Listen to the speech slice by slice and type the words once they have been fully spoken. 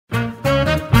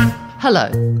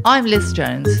Hello, I'm Liz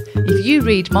Jones. If you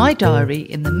read my diary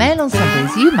in the Mail on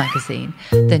Sunday's You magazine,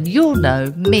 then you'll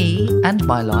know me and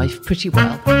my life pretty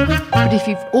well. But if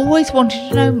you've always wanted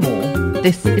to know more,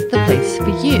 this is the place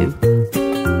for you.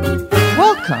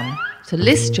 Welcome to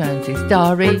Liz Jones's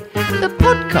Diary, the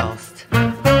podcast.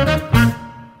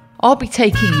 I'll be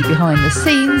taking you behind the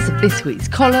scenes of this week's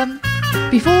column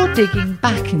before digging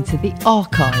back into the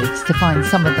archives to find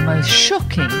some of the most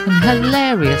shocking and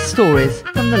hilarious stories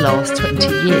from the last 20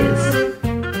 years.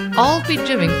 I'll be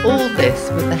doing all this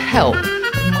with the help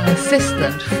of my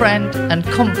assistant, friend and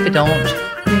confidant,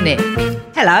 Nick.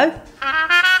 Hello.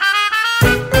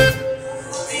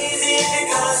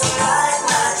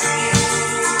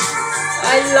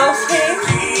 I love him.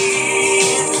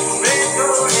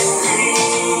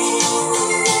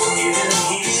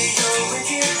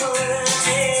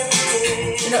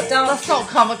 That's not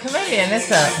Come a Chameleon, is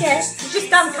it? Yes, he's just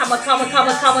done come a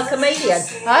chameleon.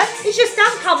 Huh? He's just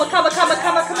done come a chameleon.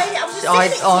 I'm just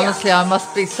singing it to Honestly, you. I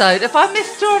must be so... If I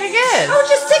missed joining in. I was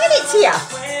just singing it to you.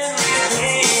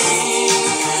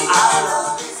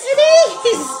 It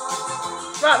is.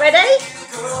 Right, ready?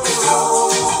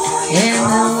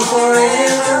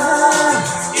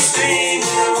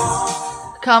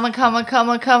 Come a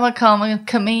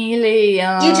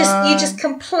chameleon. You just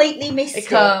completely missed it.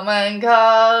 Come and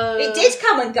go. It did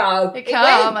come and go. It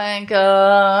Come went. and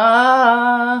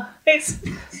go. It's...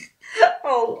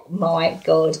 Oh my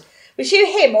God. Was you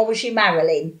him or was you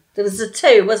Marilyn? There was the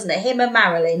two, wasn't it? Him and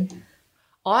Marilyn.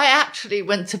 I actually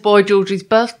went to Boy George's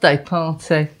birthday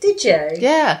party. Did you?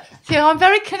 Yeah. See, I'm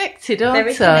very connected, aren't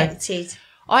Very I? connected.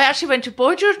 I actually went to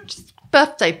Boy George's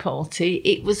birthday party.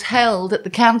 It was held at the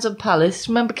Camden Palace.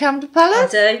 Remember Camden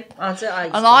Palace? I do.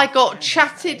 And I got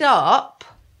chatted up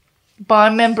by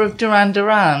a member of Duran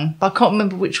Duran, but I can't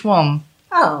remember which one.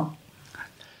 Oh.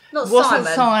 Not It wasn't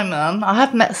Simon. Simon. I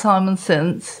have met Simon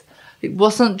since. It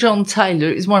wasn't John Taylor.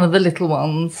 It was one of the little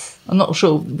ones. I'm not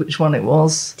sure which one it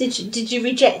was. Did you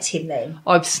reject him then?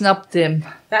 I've snubbed him.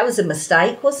 That was a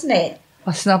mistake, wasn't it?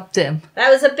 I snubbed him.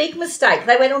 That was a big mistake.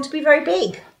 They went on to be very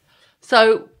big.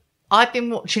 So I've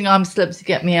been watching I'm Celebrity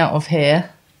Get Me Out of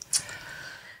Here.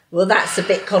 Well, that's a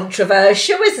bit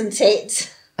controversial, isn't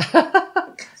it?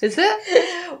 Is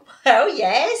it? Well,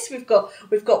 yes. We've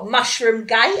got Mushroom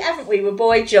Gate, haven't we, with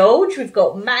Boy George? We've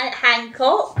got Matt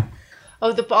Hancock.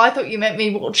 Oh, I thought you meant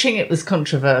me watching it was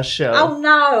controversial. Oh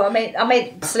no, I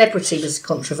mean celebrity was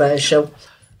controversial.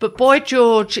 But Boy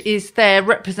George is there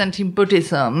representing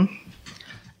Buddhism,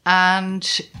 and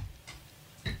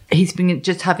he's been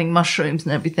just having mushrooms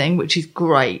and everything, which is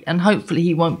great. And hopefully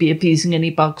he won't be abusing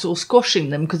any bugs or squashing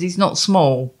them because he's not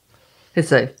small, is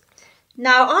he?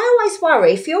 No, I always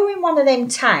worry if you're in one of them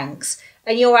tanks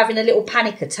and you're having a little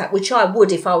panic attack, which I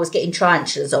would if I was getting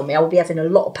tarantulas on me. I would be having a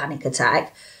lot of panic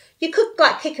attack. You could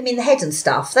kick them in the head and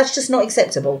stuff. That's just not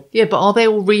acceptable. Yeah, but are they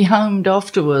all rehomed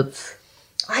afterwards?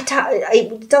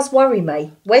 It does worry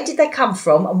me. Where did they come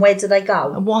from and where do they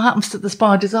go? And what happens to the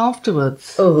spiders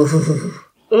afterwards?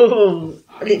 Oh,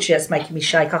 literally, that's making me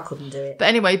shake. I couldn't do it. But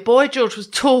anyway, Boy George was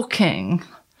talking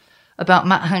about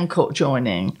Matt Hancock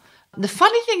joining. The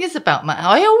funny thing is about Matt,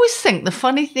 I always think the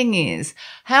funny thing is,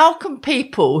 how can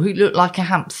people who look like a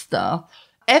hamster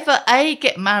ever A,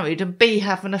 get married and B,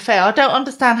 have an affair? I don't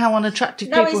understand how unattractive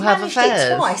people have affairs. No, he's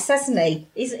managed it twice, hasn't he?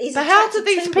 He's but how do attracted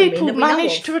these two women people that we know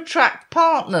manage of. to attract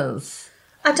partners?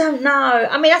 I don't know.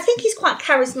 I mean, I think he's quite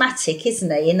charismatic,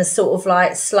 isn't he, in a sort of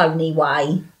like Sloaney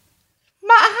way.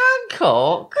 Matt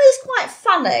Hancock? Well, he's quite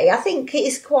funny. I think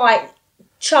he's quite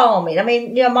charming. I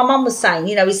mean, you know, my mum was saying,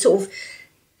 you know, he's sort of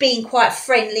being quite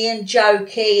friendly and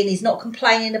jokey and he's not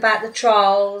complaining about the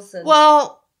trials. And...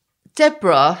 Well,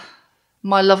 Deborah,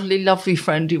 my lovely, lovely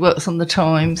friend who works on the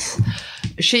Times,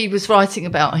 she was writing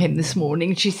about him this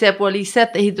morning. She said, well, he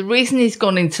said that the reason he's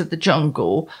gone into the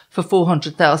jungle for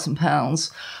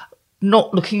 £400,000,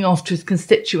 not looking after his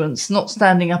constituents, not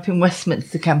standing up in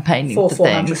Westminster campaigning for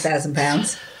things,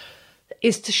 £400,000,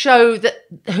 is to show that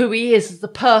who he is as a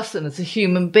person, as a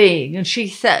human being. And she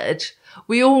said,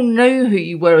 we all knew who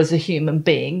you were as a human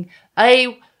being.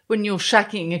 A, when you're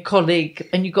shagging a colleague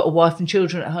and you've got a wife and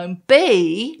children at home.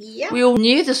 B, we all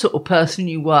knew the sort of person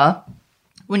you were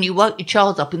when you woke your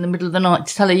child up in the middle of the night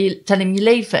to tell him you're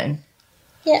leaving.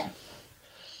 Yeah.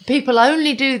 People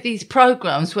only do these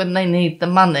programmes when they need the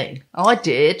money. I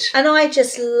did. And I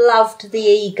just loved the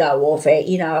ego of it.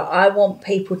 You know, I want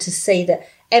people to see that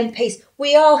MPs,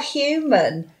 we are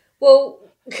human. Well...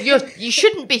 You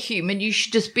shouldn't be human. You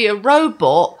should just be a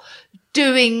robot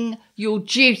doing your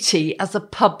duty as a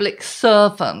public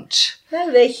servant.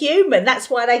 No, they're human. That's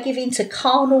why they give in to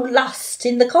carnal lust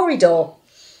in the corridor.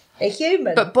 They're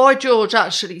human. But Boy George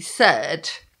actually said,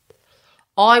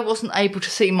 I wasn't able to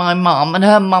see my mum, and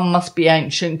her mum must be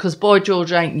ancient because Boy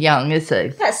George ain't young, is he?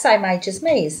 That's the same age as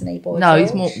me, isn't he, Boy No, George?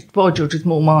 he's more. Boy George is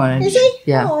more my age. Is he?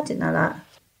 Yeah. Oh, I didn't know that.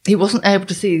 He wasn't able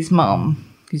to see his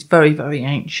mum. He's very, very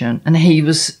ancient, and he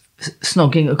was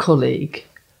snogging a colleague.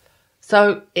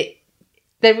 So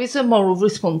there is a moral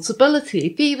responsibility.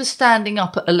 If he was standing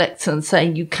up at a lectern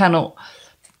saying you cannot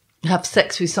have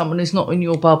sex with someone who's not in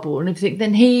your bubble and everything,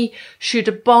 then he should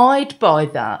abide by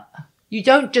that. You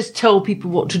don't just tell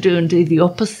people what to do and do the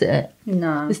opposite.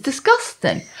 No. It's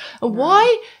disgusting. And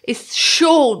why is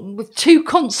Sean with 2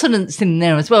 consonants in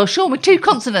there as well? Sean with 2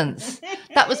 consonants.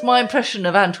 That was my impression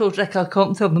of Antoine Deck. I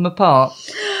can't tell them apart.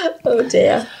 Oh,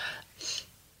 dear.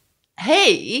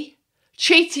 He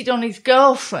cheated on his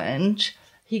girlfriend.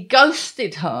 He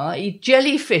ghosted her. He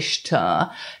jellyfished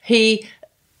her.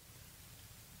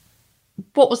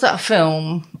 What was that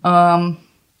film?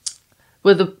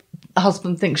 Where the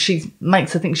husband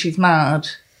makes her think she's mad.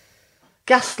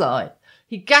 Gaslight.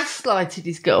 He gaslighted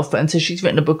his girlfriend, so she's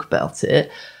written a book about it.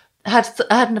 Had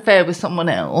an affair with someone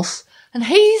else, and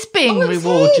he's being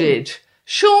rewarded.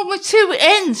 Sean with 2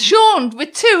 N's. Sean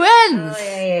with 2 N's.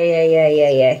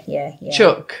 Oh, yeah.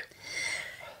 Chuck.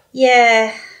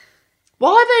 Yeah.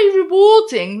 Why are they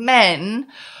rewarding men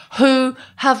who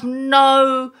have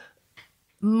no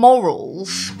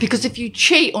morals? Because if you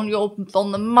cheat on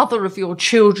the mother of your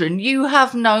children, you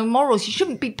have no morals. You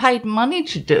shouldn't be paid money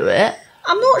to do it.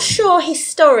 I'm not sure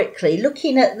historically,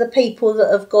 looking at the people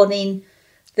that have gone in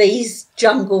these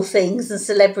jungle things and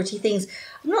celebrity things,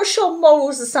 I'm not sure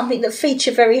morals are something that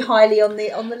feature very highly on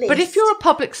the list. But if you're a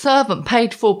public servant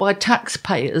paid for by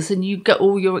taxpayers and you get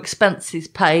all your expenses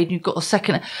paid, you've got a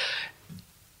second,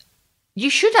 you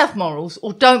should have morals,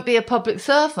 or don't be a public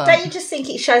servant. Don't you just think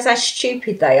it shows how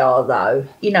stupid they are, though?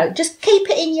 You know, just keep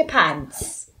it in your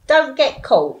pants. Don't get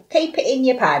caught. Keep it in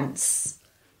your pants.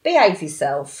 Behave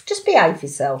yourself. Just behave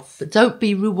yourself. But don't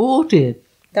be rewarded.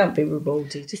 Don't be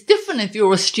rewarded. It's different if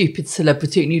you're a stupid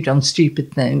celebrity and you've done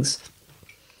stupid things.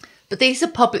 But these are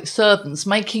public servants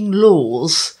making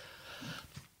laws.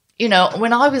 You know,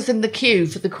 when I was in the queue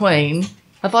for the Queen,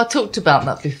 have I talked about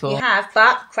that before? You have,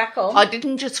 but crack on. I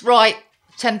didn't just write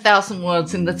 10,000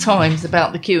 words in the Times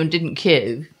about the queue and didn't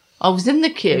queue. I was in the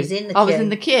queue. I was in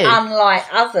the queue. Unlike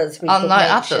others.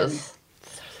 Unlike others.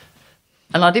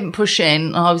 And I didn't push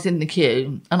in. I was in the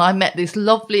queue. And I met this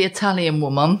lovely Italian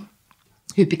woman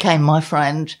who became my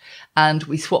friend. And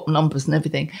we swapped numbers and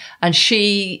everything. And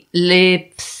she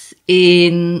lives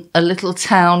in a little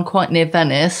town quite near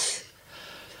Venice.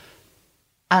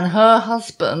 And her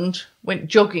husband went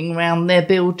jogging around their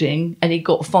building and he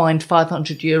got fined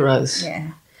 €500.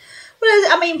 Yeah.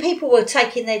 Well, I mean, people were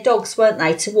taking their dogs, weren't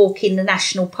they, to walk in the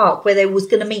national park where they was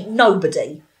going to meet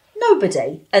nobody.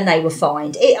 Nobody. And they were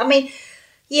fined.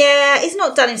 It's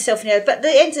not done himself any other, but at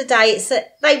the end of the day, it's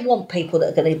that they want people that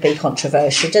are going to be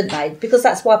controversial, don't they? Because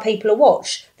that's why people are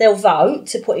watched. They'll vote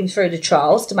to put him through the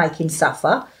trials to make him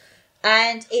suffer.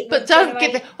 But don't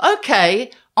get the...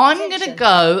 Okay, I'm going to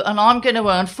go and I'm going to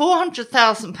earn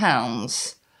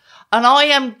 £400,000 and I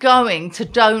am going to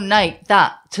donate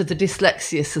that to the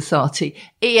Dyslexia Society.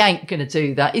 He ain't going to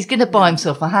do that. He's going to buy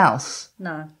himself a house.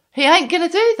 No. He ain't going to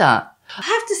do that. I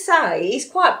have to say, it's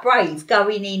quite brave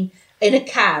going in a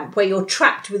camp where you're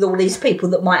trapped with all these people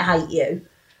that might hate you.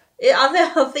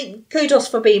 I think kudos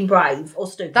for being brave or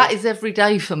stupid. That is every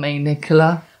day for me,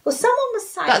 Nicola. Well, someone was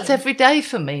saying... That's every day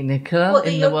for me, Nicola,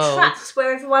 in the world. You're trapped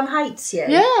where everyone hates you?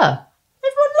 Yeah.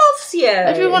 Everyone loves you.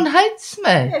 Everyone hates me.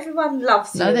 Everyone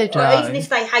loves you. No, they don't. Or even if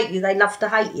they hate you, they love to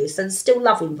hate you. So there's still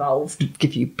love involved.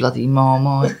 Give you bloody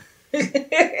Marmite.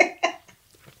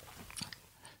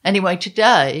 Anyway,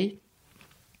 today,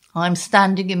 I'm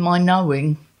standing in my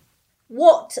knowing.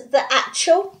 What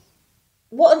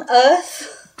on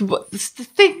earth? The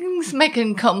things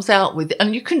Meghan comes out with,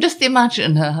 and you can just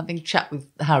imagine her having a chat with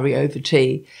Harry over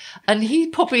tea, and he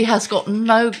probably has got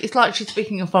it's like she's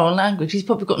speaking a foreign language. He's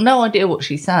probably got no idea what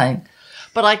she's saying.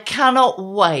 But I cannot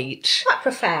wait. Quite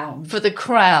profound. For the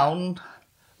Crown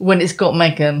when it's got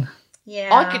Meghan.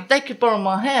 Yeah. They could borrow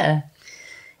my hair.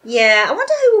 Yeah, I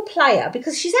wonder who will play her,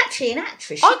 because she's actually an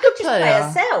actress. She could just play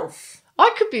herself.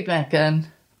 I could be Meghan.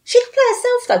 She could play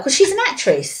herself, though, because she's an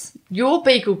actress. Your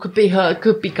beagle could be her,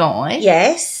 could be Guy.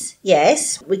 Yes.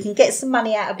 We can get some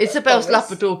money out of Isabel's Boris.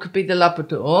 Labrador could be the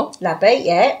Labrador. Labby,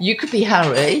 yeah. You could be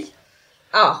Harry.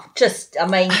 Oh, just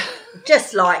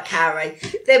like Harry.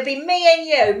 There'd be me and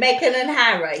you, Meghan and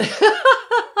Harry.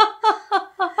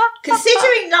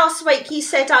 Considering last week you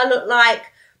said I look like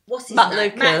what's his Matt name?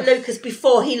 Lucas. Matt Lucas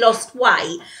before he lost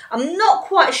weight. I'm not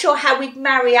quite sure how we'd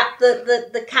marry up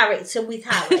the character with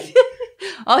Harry.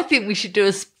 I think we should do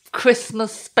a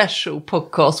Christmas special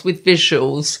podcast with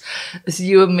visuals. It's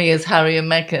you and me as Harry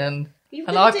and Meghan.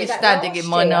 And I'd be standing in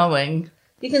my knowing.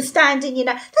 You can stand in your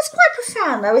knowing. That's quite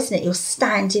profound though, isn't it? You're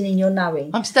standing in your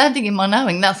knowing. I'm standing in my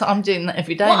knowing. I'm doing that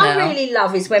every day what now. I really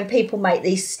love is when people make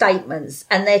these statements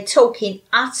and they're talking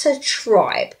utter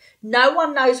tribe. No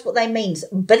one knows what they mean,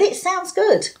 but it sounds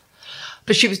good.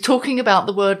 But she was talking about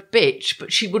the word bitch,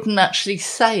 but she wouldn't actually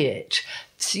say it.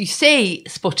 So you see,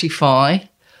 Spotify,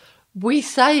 we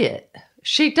say it.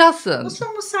 She doesn't. What's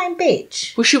wrong with saying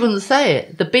bitch? Well, she wouldn't say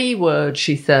it. The B word,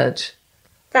 she said.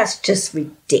 That's just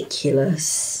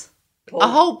ridiculous. A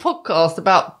whole podcast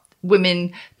about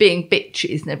women being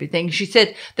bitches and everything. She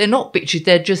said they're not bitches,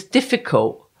 they're just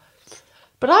difficult.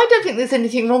 But I don't think there's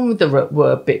anything wrong with the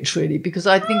word bitch, really, because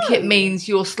I think it means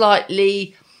you're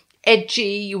slightly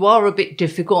edgy, you are a bit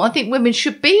difficult. I think women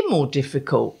should be more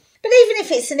difficult. But even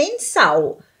if it's an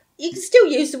insult, you can still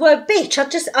use the word bitch.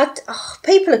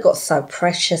 People have got so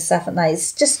precious, haven't they?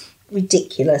 It's just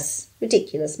ridiculous.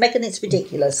 Ridiculous. Megan, it's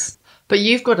ridiculous. But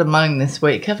you've got a moan this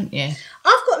week, haven't you?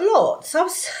 I've got lots.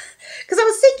 Because I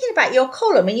was thinking about your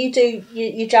column, and you do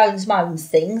your Jones Moans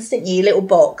things, didn't you? Your little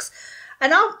box.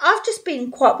 And I've just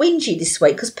been quite whingy this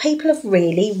week because people have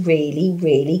really, really,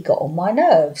 really got on my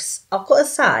nerves. I've got to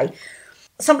say.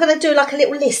 So I'm going to do like a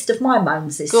little list of my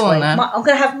moans this week. I'm going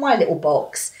to have my little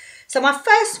box. So my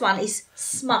first one is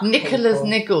smug Nicholas people.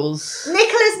 Nichols.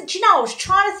 Nicholas, do you know, I was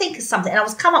trying to think of something and I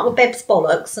was come up with Beb's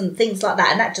bollocks and things like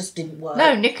that, and that just didn't work.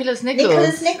 No, Nicholas Nichols.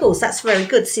 Nicholas Nichols, that's very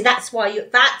good. See, that's why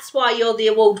you're the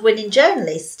award-winning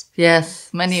journalist.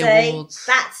 Yes, many awards.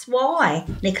 That's why.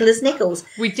 Nicholas Nichols.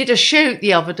 We did a shoot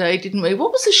the other day, didn't we?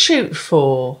 What was the shoot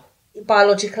for?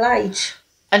 Biological age.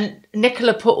 And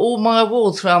Nicola put all my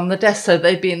awards around the desk so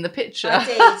they'd be in the picture.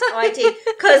 I did.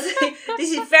 Because this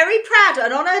is very proud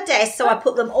and on her desk, so I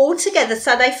put them all together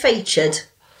so they featured.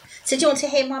 So do you want to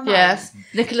hear my moans? Yes,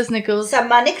 Nicholas Nichols. So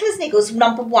my Nicholas Nichols,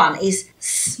 number one, is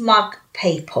smug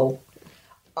people.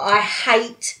 I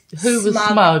hate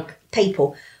smug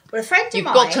people. Well, a friend of mine...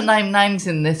 You've got to name names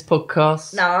in this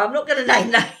podcast. No, I'm not going to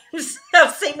name names.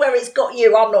 I've seen where it's got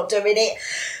you. I'm not doing it.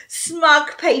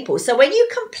 Smug people. So when you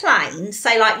complain,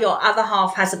 say like your other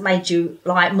half hasn't made you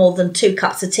like more than 2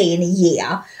 cups of tea in a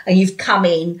year, and you've come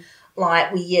in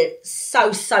like with your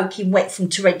so soaking wet from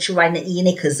torrential rain that your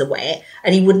knickers are wet,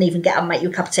 and he wouldn't even get up and make you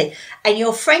a cup of tea, and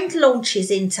your friend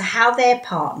launches into how their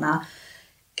partner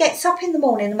gets up in the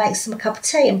morning and makes them a cup of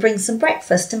tea and brings them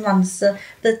breakfast and runs the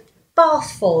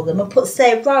bath for them and puts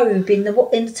their robe in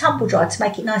the tumble dryer to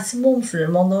make it nice and warm for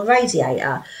them on the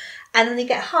radiator. And then they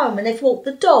get home and they've walked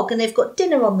the dog and they've got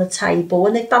dinner on the table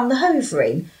and they've done the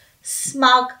hoovering.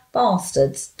 Smug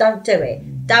bastards. Don't do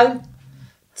it. Don't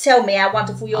tell me how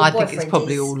wonderful your boyfriend is. I think it's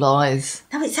probably all lies.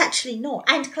 No, it's actually not.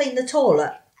 And clean the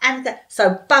toilet.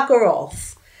 So bugger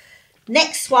off.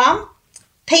 Next one.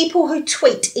 People who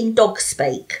tweet in dog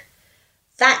speak.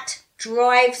 That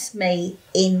drives me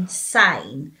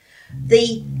insane.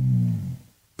 The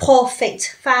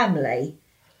perfect family.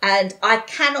 And I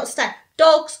cannot stand...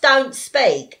 Dogs don't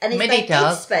speak, and if they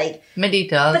did speak... Minnie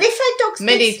does. But if their dogs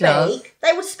did speak,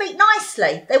 they would speak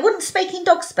nicely. They wouldn't speak in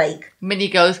dog speak. Minnie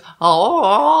goes,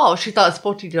 oh, she's like a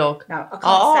spotty dog. No, I can't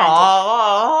stand it.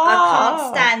 I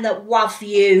can't stand that love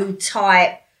you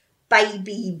type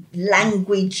baby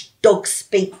language dog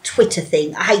speak Twitter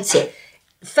thing. I hate it.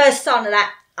 First sign of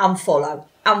that,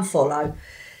 unfollow.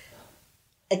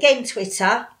 Again,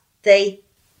 Twitter,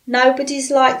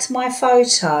 nobody's liked my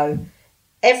photo.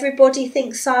 Everybody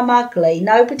thinks I'm ugly.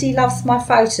 Nobody loves my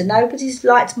photo. Nobody's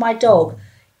liked my dog.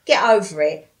 Get over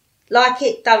it. Like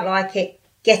it, don't like it.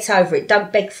 Get over it.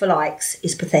 Don't beg for likes.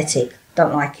 It's pathetic.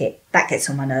 Don't like it. That gets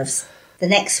on my nerves. The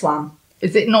next one.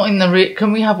 Is it not in the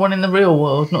can we have one in the real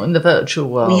world, not in the virtual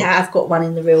world? We have got one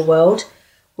in the real world.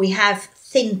 We have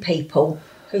thin people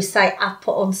who say, I've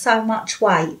put on so much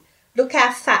weight. Look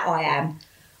how fat I am.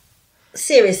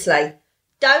 Seriously.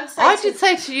 I did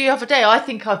say to you the other day, I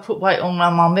think I put weight on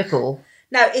around my middle.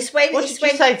 No, it's when... What did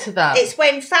you say to that? It's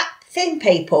when thin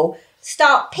people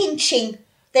start pinching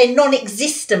their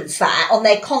non-existent fat on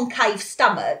their concave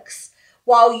stomachs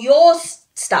while your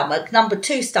stomach, number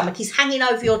 2 stomach, is hanging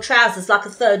over your trousers like a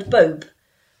third boob.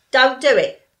 Don't do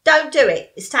it. Don't do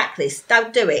it. It's tactless.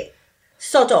 Don't do it.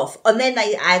 Sod off. And then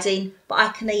they add in, but I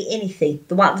can eat anything.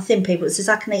 The thin people that says,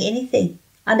 I can eat anything.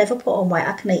 I never put on weight.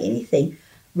 I can eat anything.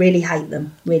 Really hate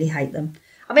them. Really hate them.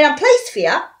 I mean, I'm pleased for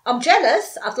you. I'm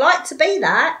jealous. I'd like to be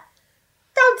that.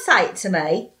 Don't say it to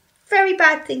me. Very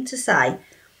bad thing to say.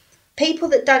 People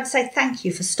that don't say thank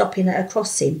you for stopping at a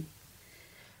crossing.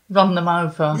 Run them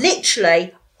over.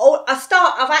 Literally.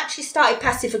 I've actually started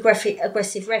passive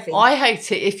aggressive revving. I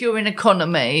hate it if you're in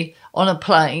economy on a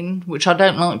plane, which I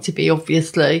don't like to be,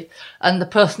 obviously, and the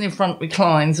person in front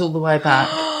reclines all the way back.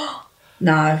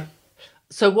 No.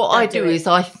 So what I do is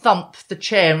I thump the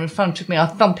chair in front of me. I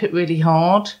thump it really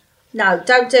hard. No,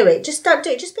 don't do it. Just don't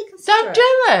do it. Just be considerate. Don't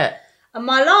do it. And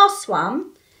my last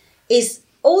one is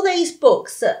all these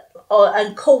books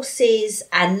and courses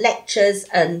and lectures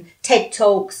and TED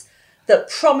Talks that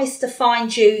promise to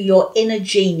find you your inner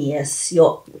genius.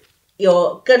 You're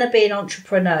going to be an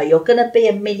entrepreneur. You're going to be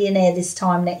a millionaire this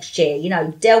time next year. You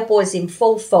know, Del Boy's in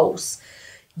full force.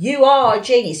 You are a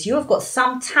genius. You have got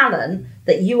some talent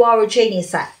that you are a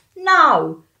genius at.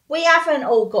 No, we haven't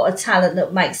all got a talent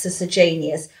that makes us a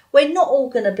genius. We're not all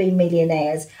going to be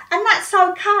millionaires. And that's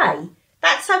okay.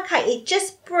 That's okay. It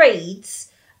just breeds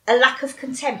a lack of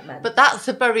contentment. But that's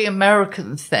a very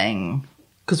American thing,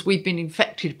 because we've been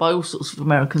infected by all sorts of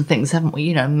American things, haven't we?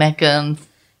 You know, Meghan.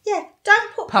 Yeah,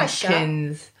 don't put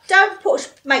pumpkins. Pressure. Don't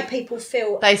make people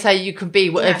feel... They say you can be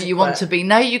whatever you want to be.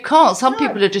 No, you can't. Some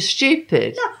people are just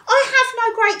stupid. No, I have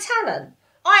no great talent.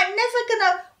 I'm never going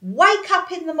to wake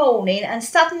up in the morning and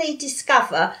suddenly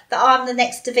discover that I'm the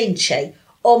next Da Vinci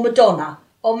or Madonna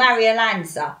or Mario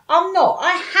Lanza. I'm not.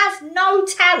 I have no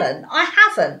talent. I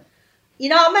haven't. You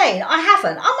know what I mean? I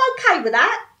haven't. I'm okay with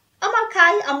that. I'm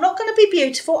okay. I'm not going to be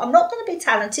beautiful. I'm not going to be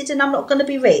talented, and I'm not going to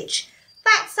be rich.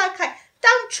 That's okay.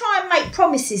 Don't try and make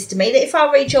promises to me that if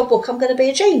I read your book, I'm going to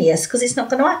be a genius, because it's not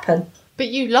going to happen. But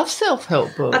you love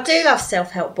self-help books. I do love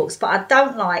self-help books, but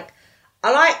I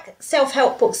like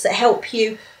self-help books that help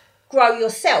you grow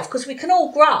yourself, because we can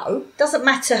all grow. Doesn't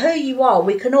matter who you are.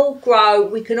 We can all grow.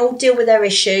 We can all deal with our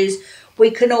issues. We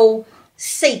can all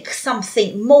seek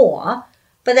something more,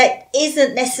 but that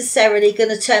isn't necessarily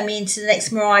going to turn me into the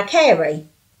next Mariah Carey.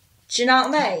 Do you know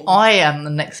what I mean? I am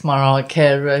the next Mariah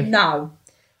Carey. No.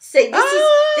 See,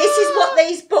 this is what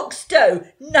these books do.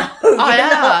 No, you're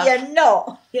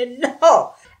not. You're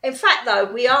not. In fact, though,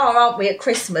 we are, aren't we, at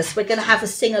Christmas? We're going to have a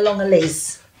sing-along of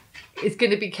Liz. It's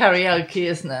going to be karaoke,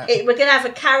 isn't it? We're going to have a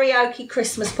karaoke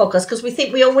Christmas podcast, because we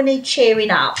think we all need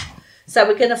cheering up. So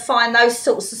we're going to find those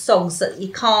sorts of songs that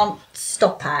you can't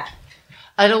stop at.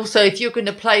 And also, if you're going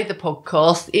to play the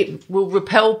podcast, it will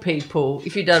repel people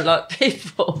if you don't like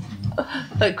people.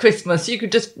 At Christmas, you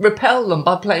could just repel them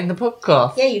by playing the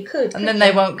podcast. Yeah, you could. And then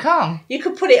they won't come. You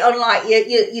could put it on like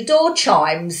your door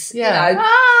chimes. Yeah. You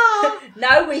know.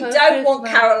 No, we don't want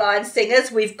Caroline singers.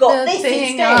 We've got this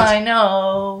instead. I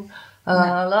know.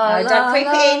 La, la, don't creep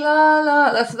it in. La,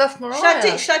 la. That's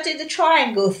Mariah. Should I do the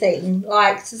triangle thing,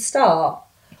 like, to start?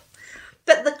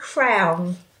 But The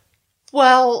Crown.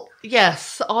 Well,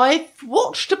 yes. I've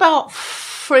watched about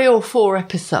 3 or 4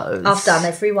 episodes. I've done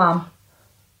every one.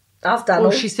 I've done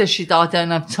all. She says I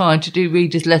don't have time to do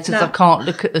readers' letters. No. I can't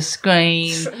look at the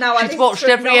screen. No, she's watched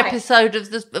every episode of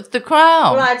The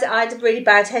Crown. Well, I had a really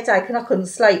bad headache and I couldn't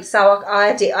sleep, so I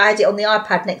had it on the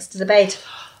iPad next to the bed.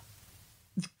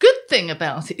 The good thing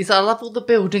about it is I love all the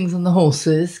buildings and the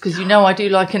horses, because you know I do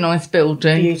like a nice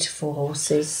building. Beautiful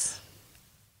horses.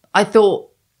 I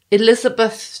thought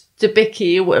Elizabeth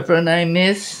Debicki, or whatever her name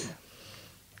is,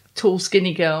 tall,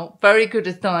 skinny girl, very good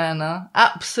as Diana.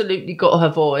 Absolutely got her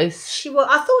voice.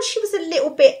 I thought she was a little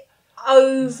bit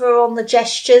over on the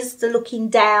gestures, the looking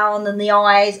down and the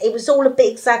eyes. It was all a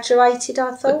bit exaggerated,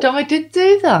 I thought. But Di did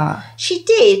do that. She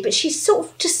did, but she sort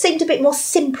of just seemed a bit more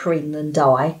simpering than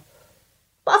Di.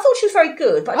 But I thought she was very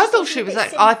good. But I thought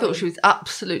she was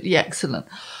absolutely excellent.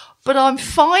 But I'm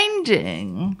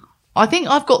finding, I think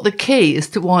I've got the key as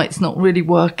to why it's not really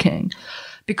working.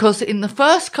 Because in the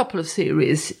first couple of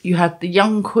series, you had the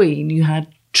young queen, you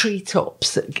had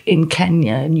treetops in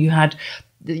Kenya, and you had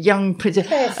the young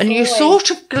princess, and you sort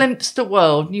of glimpsed the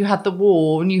world. And you had the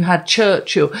war, and you had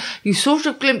Churchill. You sort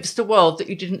of glimpsed the world that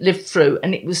you didn't live through,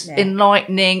 and it was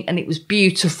enlightening and it was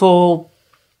beautiful.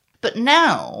 But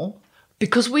now,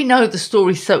 because we know the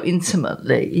story so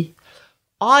intimately,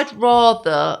 it's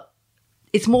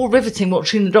more riveting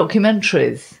watching the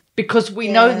documentaries. Because we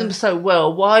know them so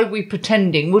well, why are we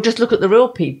pretending? We'll just look at the real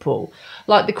people.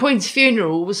 Like the Queen's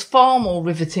funeral was far more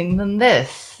riveting than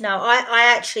this. No,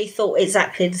 I actually thought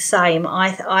exactly the same.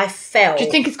 I felt... Do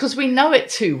you think it's because we know it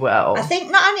too well? I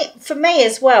think not only, for me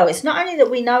as well, it's not only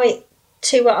that we know it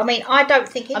too well. I mean, I don't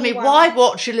think anyone... why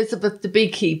watch Elizabeth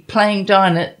Debicki playing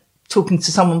Diana, talking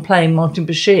to someone playing Martin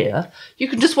Bashir? You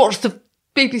can just watch the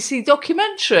BBC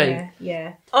documentary.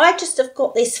 Yeah. I just have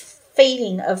got this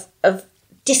feeling of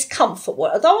discomfort.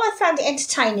 Although I found it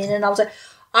entertaining, and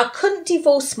I couldn't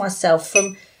divorce myself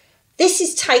from this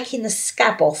is taking the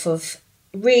scab off of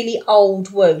really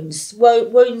old wounds,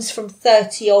 wounds from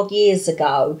 30 odd years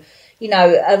ago, you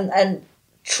know, and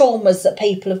traumas that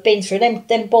people have been through.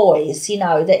 Them boys, you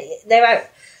know,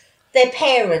 their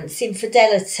parents'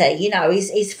 infidelity, you know,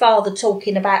 his father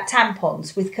talking about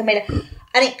tampons with Camilla.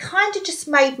 And it kind of just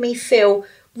made me feel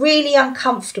really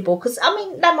uncomfortable because, I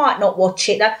mean, they might not watch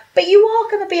it, but you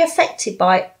are going to be affected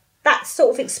by that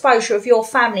sort of exposure of your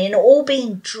family and all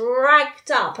being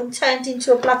dragged up and turned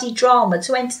into a bloody drama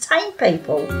to entertain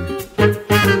people.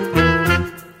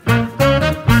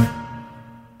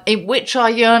 In which I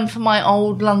yearn for my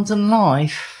old London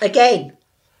life. Again.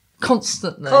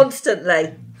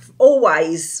 Constantly.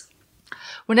 Always.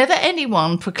 Whenever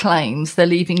anyone proclaims they're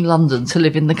leaving London to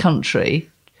live in the country,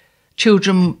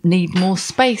 children need more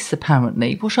space,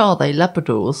 apparently. What are they,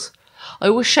 Labradors? I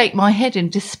always shake my head in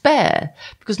despair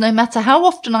because no matter how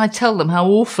often I tell them how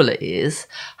awful it is,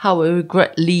 how I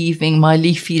regret leaving my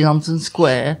leafy London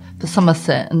Square for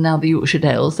Somerset and now the Yorkshire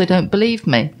Dales, they don't believe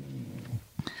me.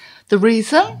 The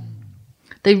reason?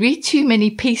 They read too many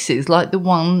pieces like the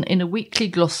one in a weekly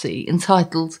glossy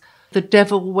entitled The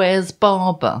Devil Wears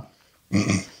Barber.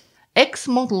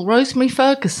 Ex-model Rosemary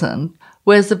Ferguson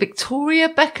wears a Victoria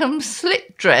Beckham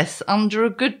slip dress under a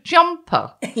good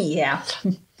jumper. Yeah.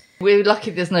 We're lucky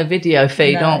there's no video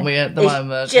feed, aren't we, at the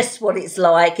moment? It's just what it's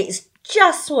like. It's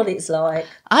just what it's like.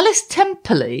 Alice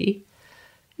Temperley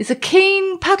is a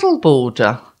keen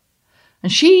paddleboarder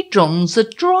and she dons a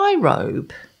dry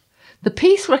robe. The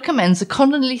piece recommends a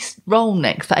Connolly roll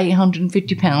neck for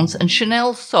 £850 and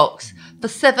Chanel socks for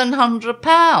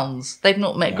 £700. They've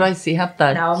not met Gracie, have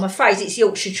they? No, I'm afraid it's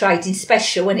Yorkshire Trading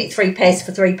Special, isn't it? 3 pairs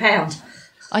for £3.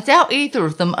 I doubt either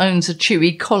of them owns a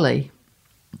Chewy collie.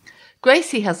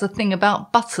 Gracie has a thing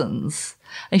about buttons,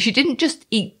 and she didn't just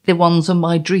eat the ones on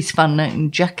my Dries Van Noten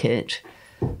jacket.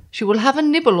 She will have a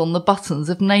nibble on the buttons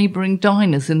of neighbouring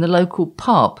diners in the local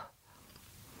pub.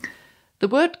 The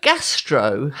word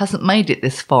gastro hasn't made it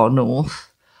this far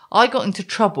north. I got into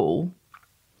trouble,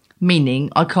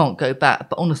 meaning I can't go back,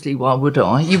 but honestly, why would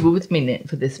I? You were with me, Nick,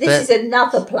 for this bit. This is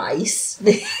another place.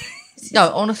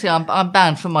 No, honestly, I'm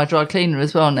banned from my dry cleaner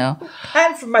as well now.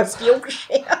 And from most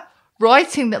Yorkshire.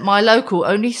 Writing that my local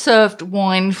only served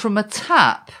wine from a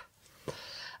tap.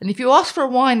 And if you ask for a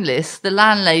wine list, the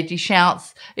landlady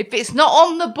shouts, if it's not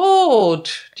on the board.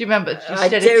 Do you remember? She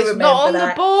said, if it's not on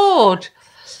the board.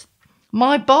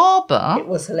 My barber, it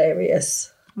was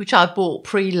hilarious, which I bought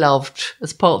pre-loved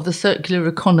as part of the circular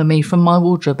economy from my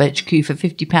wardrobe HQ for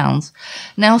 £50,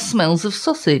 now smells of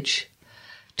sausage.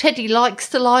 Teddy likes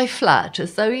to lie flat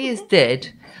as though he is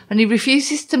dead, and he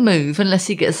refuses to move unless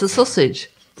he gets a sausage.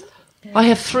 I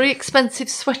have 3 expensive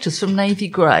sweaters from Navy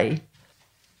Grey,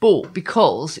 bought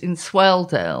because in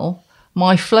Swaledale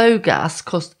my flow gas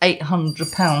cost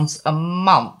 £800 a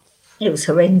month. It was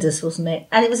horrendous, wasn't it?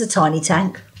 And it was a tiny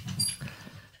tank.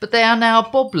 But they are now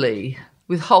bobbly,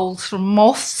 with holes from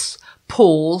moths,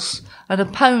 paws, and a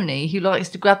pony who likes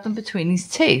to grab them between his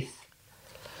teeth.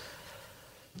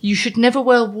 You should never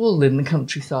wear wool in the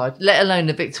countryside, let alone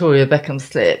a Victoria Beckham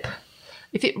slip.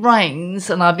 If it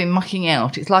rains and I've been mucking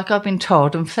out, it's like I've been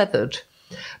tarred and feathered.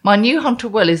 My new Hunter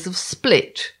Well is of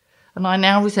split, and I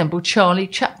now resemble Charlie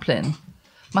Chaplin.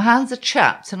 My hands are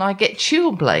chapped and I get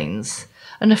chilblains,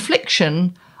 an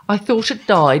affliction I thought had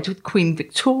died with Queen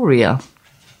Victoria.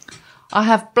 I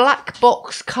have black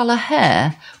box colour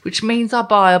hair, which means I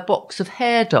buy a box of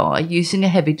hair dye using a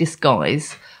heavy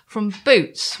disguise from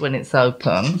Boots when it's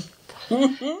open.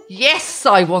 Yes,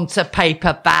 I want a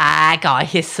paper bag, I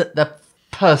hiss at the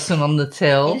person on the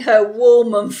till. In her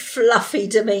warm and fluffy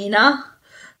demeanour.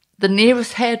 The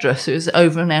nearest hairdresser is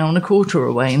over an hour and a quarter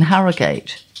away in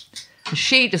Harrogate.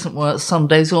 She doesn't work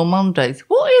Sundays or Mondays.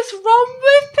 What is wrong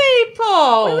with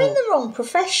people? We're in the wrong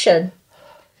profession.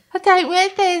 I don't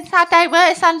work this. I don't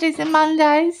work Sundays and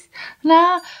Mondays.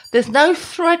 No, there's no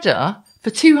threader for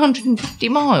 250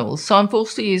 miles, so I'm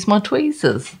forced to use my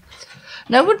tweezers.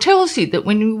 No one tells you that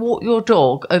when you walk your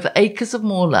dog over acres of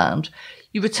moorland,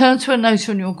 you return to a note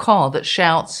on your car that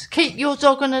shouts, keep your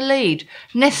dog on a lead,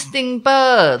 nesting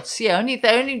birds. Yeah,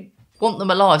 they only want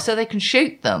them alive so they can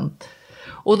shoot them.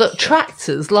 Or that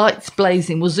tractors, lights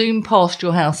blazing, will zoom past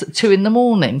your house at 2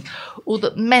 a.m. Or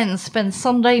that men spend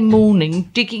Sunday morning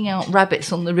digging out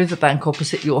rabbits on the riverbank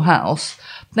opposite your house,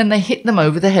 then they hit them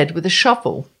over the head with a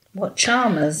shovel. What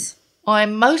charmers.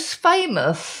 I'm most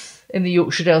famous in the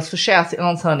Yorkshire Dales for shouting,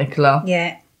 aren't I, Nicola?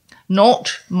 Yeah.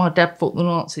 Not my dad fought the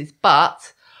Nazis,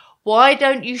 but why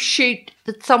don't you shoot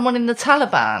someone in the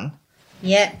Taliban?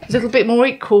 Yeah. A little bit more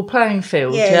equal playing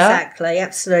field, yeah? Exactly,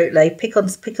 absolutely. Pick on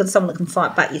someone that can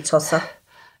fight back, you tosser.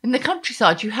 In the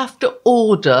countryside, you have to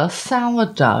order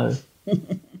sourdough.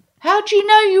 How do you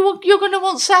know you're going to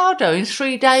want sourdough in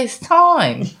 3 days'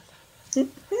 time?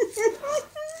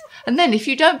 And then if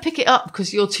you don't pick it up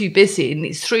because you're too busy and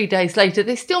it's 3 days later,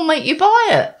 they still make you buy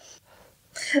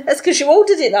it. That's because you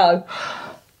ordered it, though.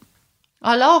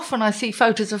 I laugh when I see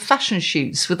photos of fashion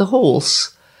shoots with a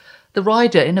horse, the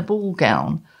rider in a ball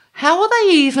gown. How are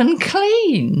they even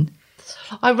clean?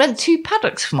 I rent 2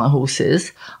 paddocks for my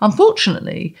horses.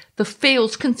 Unfortunately, the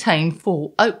fields contain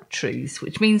 4 oak trees,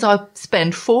 which means I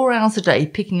spend 4 hours a day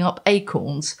picking up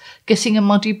acorns, getting a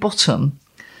muddy bottom,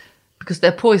 because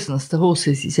they're poisonous to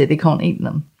horses, you see, they can't eat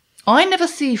them. I never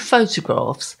see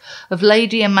photographs of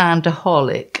Lady Amanda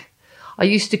Harlick. I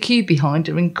used to queue behind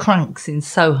her in Cranks in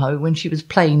Soho when she was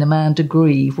playing Amanda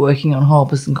Grieve working on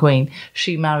Harbours and Queen.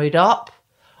 She married up,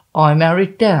 I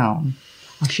married down.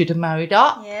 I should have married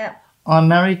up. Yeah. I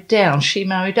married down. She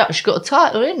married up. She got a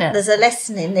title, isn't it? There's a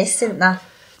lesson in this, isn't there?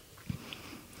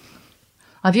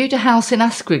 I viewed a house in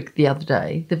Asquith the other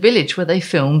day, the village where they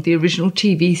filmed the original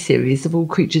TV series of All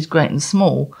Creatures Great and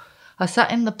Small. I sat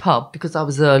in the pub because I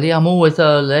was early. I'm always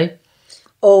early.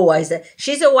 Always.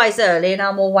 She's always early and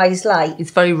I'm always late. It's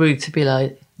very rude to be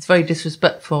late. It's very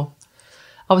disrespectful.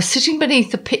 I was sitting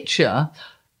beneath a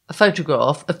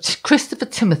photograph of Christopher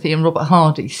Timothy and Robert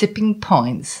Hardy sipping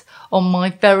pints on my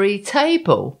very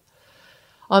table.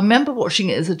 I remember watching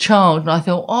it as a child and I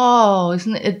thought, oh,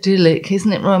 isn't it idyllic?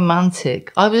 Isn't it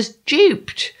romantic? I was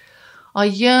duped. I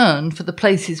yearned for the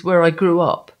places where I grew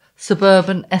up,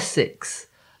 suburban Essex,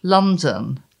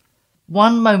 London.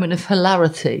 One moment of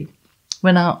hilarity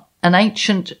when an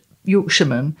ancient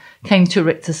Yorkshireman came to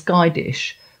erect a sky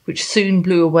dish, which soon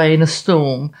blew away in a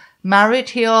storm. Married,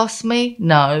 he asked me?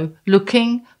 No.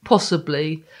 Looking?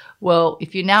 Possibly. Well,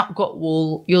 if you've now got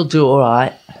wool, you'll do all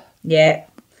right. Yeah.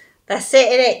 That's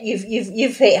it, innit?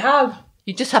 You've hit home.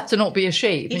 You just have to not be a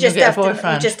sheep. You just have to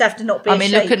not be a sheep. I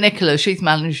mean, look at Nicola. She's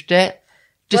managed it.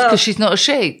 Just because she's not a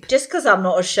sheep. Just because I'm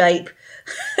not a sheep.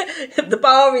 The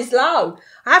bar is low.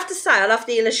 I have to say, I love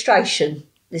the illustration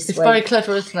this week. It's very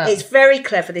clever, isn't it? It's very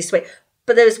clever this week.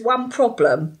 But there's one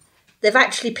problem. They've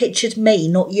actually pictured me,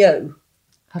 not you.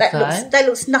 That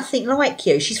looks nothing like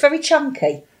you. She's very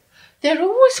chunky. They're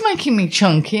always making me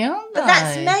chunky, aren't they? But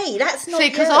that's me. That's not you. See,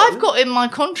 because I've got in my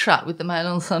contract with the Mail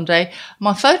on Sunday,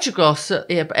 my photographs are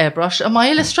airbrush and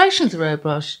my illustrations are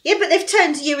airbrush. Yeah, but they've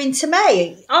turned you into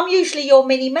me. I'm usually your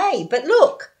mini me. But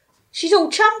look, she's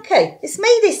all chunky. It's me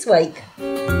this week.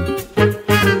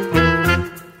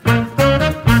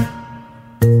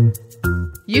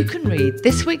 You can read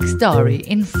this week's diary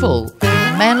in full in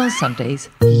the Mail on Sunday's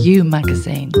You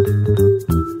magazine.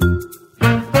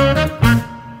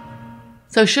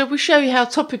 So shall we show you how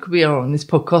topical we are on this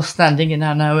podcast, Standing in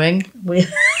Our Knowing? We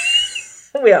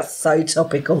are so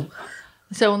topical.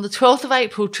 So on the 12th of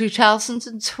April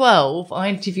 2012, I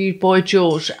interviewed Boy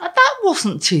George. That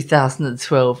wasn't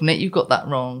 2012, Nick. You got that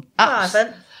wrong. No, I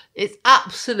haven't. It's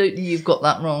absolutely, you've got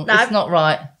that wrong. No. It's not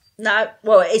right. No,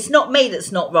 well, it's not me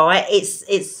that's not right.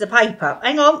 It's the paper.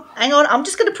 Hang on. I'm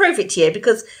just going to prove it to you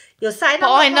because you're saying...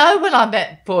 But I know when I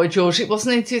met Boy George, it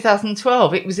wasn't in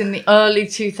 2012. It was in the early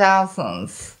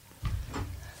 2000s.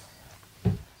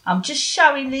 I'm just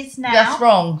showing this now. That's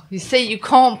wrong. You see, you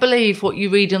can't believe what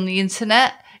you read on the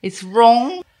internet. It's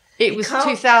wrong. It was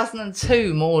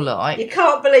 2002, more like. You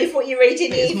can't believe what you read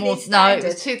in the Evening Standard. No,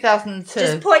 it was 2002.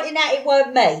 Just pointing out it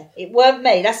weren't me. It weren't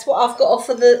me. That's what I've got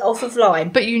off of line.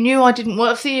 But you knew I didn't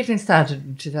work for the Evening Standard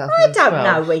in 2012. I don't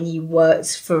know when you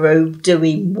worked for who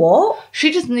doing what.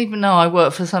 She doesn't even know I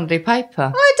worked for Sunday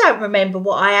Paper. I don't remember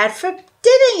what I had for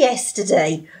dinner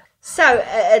yesterday. So,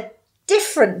 a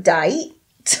different date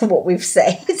to what we've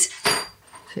said.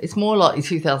 It's more likely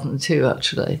 2002,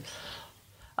 actually.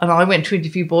 And I went to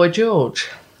interview Boy George.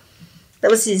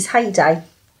 That was his heyday.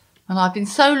 And I've been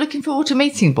so looking forward to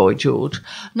meeting Boy George.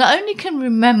 Not only can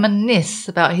reminisce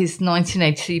about his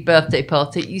 1983 birthday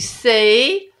party, you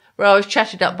see, where I was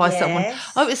chatted up by someone.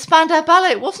 Oh, it was Spandau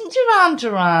Ballet. It wasn't Duran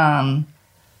Duran.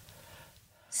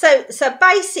 So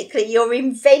basically, you're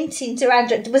inventing Duran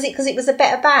Duran. Was it because it was a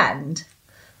better band?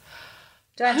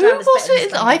 Duran Who was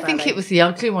it? I think it was the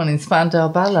ugly one in Spandau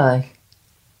Ballet.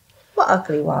 What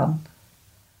ugly one?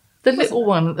 The little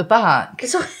one at the back.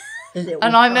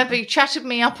 And I remember he chatted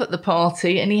me up at the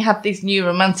party and he had these new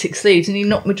romantic sleeves and he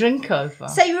knocked my drink over.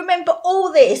 So you remember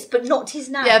all this, but not his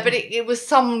name? Yeah, but it was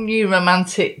some new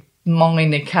romantic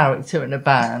minor character in a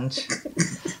band.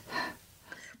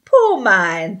 Poor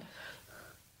man.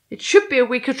 It should be a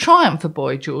week of triumph for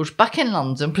Boy George, back in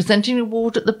London, presenting an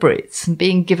award at the Brits and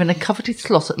being given a coveted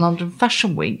slot at London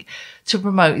Fashion Week to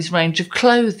promote his range of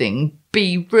clothing,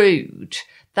 Be Rude.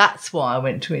 That's why I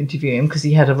went to interview him, because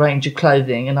he had a range of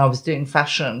clothing and I was doing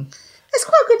fashion. That's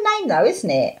quite a good name, though, isn't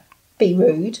it? Be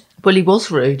Rude. Well, he was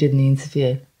rude in the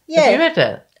interview. Yeah. Have you read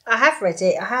it? I have read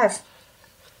it. I have.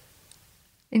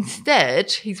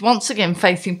 Instead, he's once again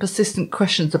facing persistent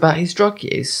questions about his drug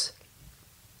use.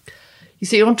 You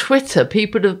see, on Twitter,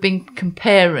 people have been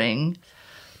comparing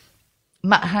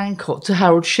Matt Hancock to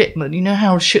Harold Shipman. You know,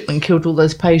 Harold Shipman killed all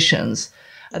those patients.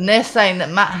 And they're saying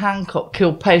that Matt Hancock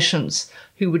killed patients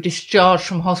who were discharged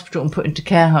from hospital and put into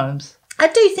care homes. I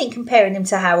do think comparing him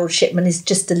to Harold Shipman is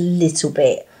just a little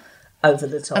bit over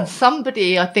the top. And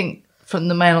somebody, I think, from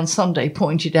the Mail on Sunday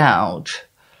pointed out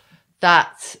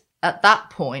that at that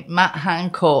point, Matt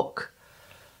Hancock,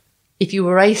 if you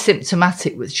were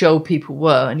asymptomatic, which old people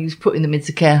were, and he was putting them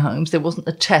into care homes, there wasn't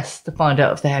a test to find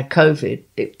out if they had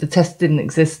COVID. The test didn't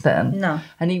exist then. No.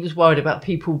 And he was worried about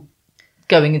people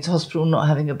going into hospital and not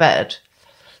having a bed.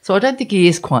 So I don't think he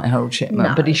is quite Harold Shipman,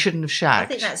 No. but he shouldn't have shagged. I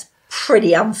think that's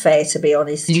pretty unfair, to be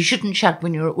honest. You shouldn't shag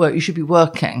when you're at work. You should be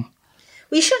working.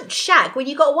 Well, you shouldn't shag when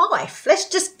you've got a wife. Let's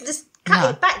just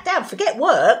cut it back down. Forget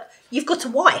work. You've got a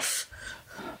wife.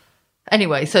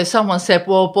 Anyway, so someone said,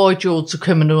 well, Boy George's a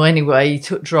criminal anyway. He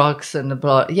took drugs and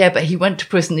blah. Yeah, but he went to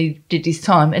prison, he did his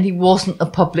time, and he wasn't a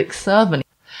public servant.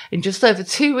 In just over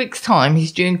 2 weeks' time,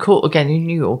 he's due in court again in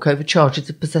New York over charges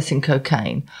of possessing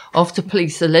cocaine after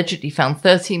police allegedly found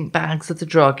 13 bags of the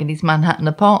drug in his Manhattan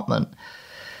apartment.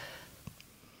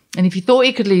 And if he thought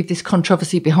he could leave this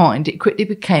controversy behind, it quickly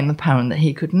became apparent that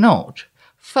he could not.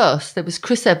 First, there was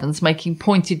Chris Evans making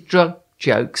pointed drug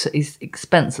jokes at his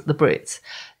expense at the Brits.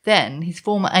 Then, his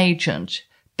former agent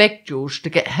begged George to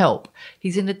get help.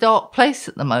 He's in a dark place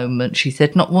at the moment, she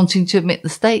said, not wanting to admit the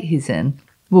state he's in.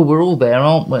 Well, we're all there,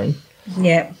 aren't we?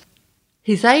 Yeah.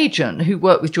 His agent, who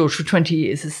worked with George for 20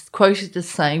 years, is quoted as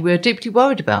saying, "We're deeply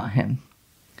worried about him."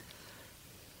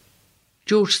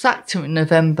 George sacked him in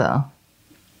November,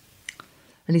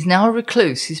 and he's now a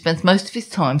recluse. He spends most of his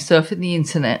time surfing the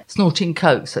internet, snorting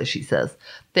coke, so she says.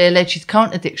 They allege his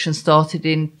current addiction started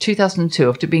in 2002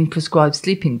 after being prescribed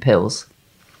sleeping pills.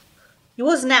 You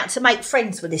wasn't out to make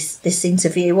friends with this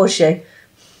interview, was you?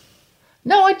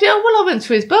 No, I did. Well, I went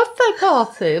to his birthday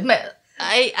party. I met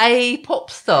a pop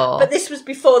star. But this was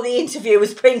before the interview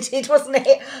was printed, wasn't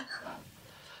it?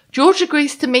 George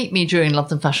agrees to meet me during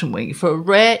London Fashion Week for a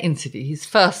rare interview, his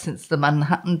first since the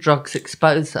Manhattan drugs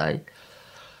expose.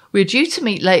 We're due to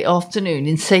meet late afternoon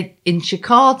in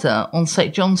Chicago on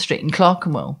St. John Street in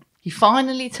Clerkenwell. He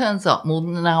finally turns up more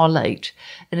than an hour late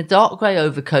in a dark grey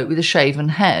overcoat with a shaven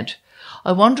head.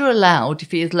 I wonder aloud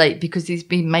if he is late because he's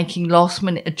been making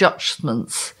last-minute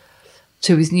adjustments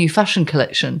to his new fashion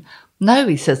collection. No,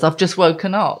 he says, I've just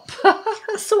woken up.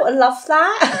 I sort of love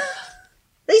that.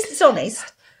 At least it's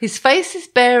honest. His face is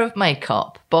bare of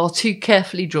makeup, bar two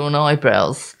carefully drawn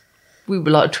eyebrows. We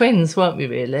were like twins, weren't we,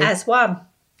 really? As one.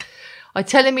 I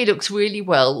tell him he looks really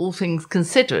well, all things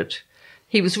considered.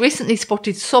 He was recently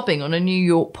spotted sobbing on a New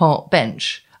York park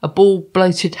bench, a bald,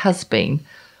 bloated has-been,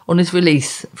 on his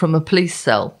release from a police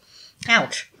cell.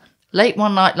 Ouch. Late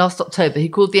one night last October, he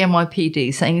called the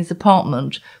NYPD saying his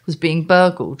apartment was being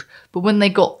burgled, but when they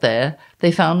got there,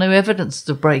 they found no evidence of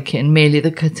the break-in, merely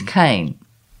the cocaine.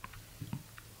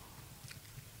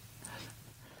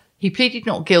 He pleaded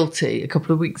not guilty a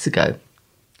couple of weeks ago.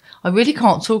 I really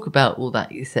can't talk about all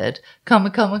that, he said.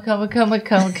 Come, chameleon.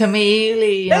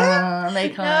 No,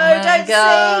 don't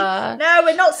sing. No,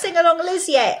 we're not sing along Liz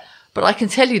yet. But I can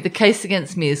tell you the case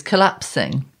against me is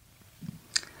collapsing.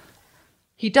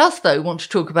 He does, though, want to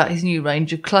talk about his new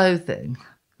range of clothing.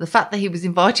 The fact that he was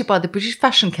invited by the British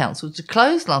Fashion Council to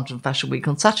close London Fashion Week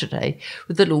on Saturday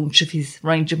with the launch of his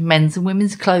range of men's and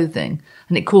women's clothing,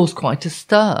 and it caused quite a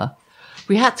stir.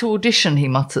 We had to audition, he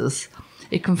mutters.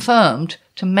 It confirmed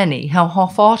to many how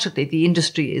half-heartedly the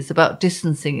industry is about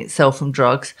distancing itself from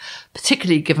drugs,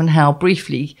 particularly given how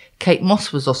briefly Kate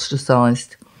Moss was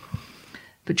ostracised.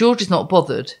 But George is not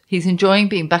bothered. He's enjoying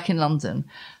being back in London.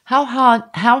 How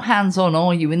hands-on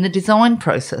are you in the design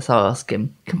process, I ask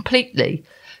him. Completely.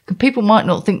 People might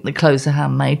not think the clothes are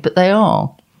handmade, but they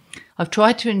are. I've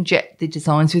tried to inject the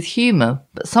designs with humour,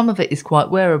 but some of it is quite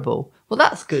wearable. Well,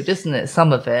 that's good, isn't it?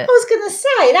 Some of it. I was going to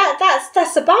say,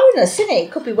 that's a bonus, isn't it?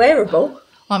 It could be wearable.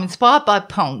 I'm inspired by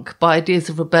punk, by ideas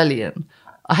of rebellion.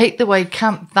 I hate the way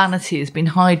camp vanity has been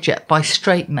hijacked by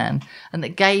straight men and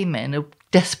that gay men are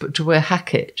desperate to wear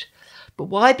Hackett. But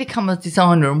why become a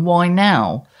designer and why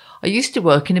now? I used to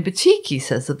work in a boutique, he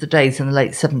says, of the days in the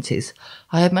late 70s.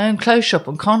 I had my own clothes shop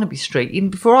on Carnaby Street, even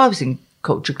before I was in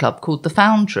Culture Club, called The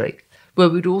Foundry, where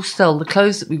we'd all sell the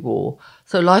clothes that we wore.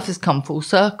 So life has come full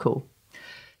circle.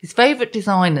 His favourite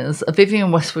designers are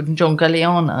Vivienne Westwood and John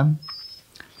Galliano.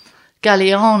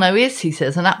 Galliano is, he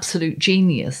says, an absolute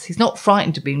genius. He's not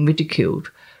frightened of being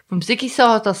ridiculed. From Ziggy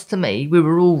Stardust to me, we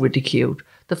were all ridiculed.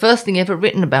 The first thing ever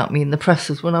written about me in the press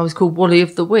was when I was called Wally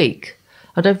of the Week.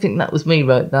 I don't think that was me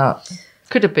wrote that.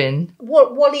 Could have been.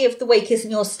 What Wally of the Week isn't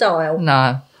your style?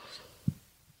 No.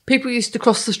 People used to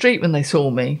cross the street when they saw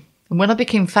me. And when I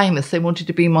became famous, they wanted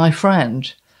to be my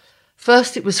friend.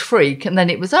 First it was freak, and then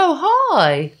it was, oh,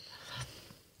 hi.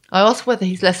 I asked whether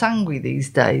he's less angry these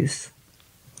days.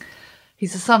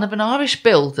 He's the son of an Irish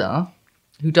builder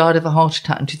who died of a heart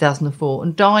attack in 2004,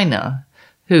 and Dinah,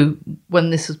 who, when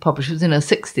this was published, was in her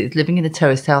 60s, living in a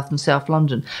terraced house in South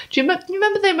London. Do you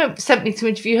remember they sent me to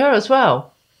interview her as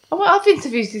well? I've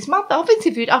interviewed his mother.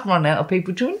 I've run out of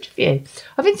people to interview.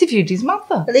 I've interviewed his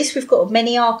mother. At least we've got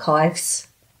many archives.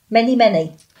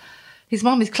 Many. His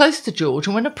mum is close to George,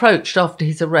 and when approached after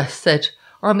his arrest, said,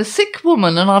 I'm a sick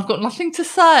woman and I've got nothing to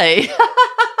say.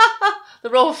 The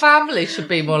royal family should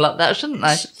be more like that, shouldn't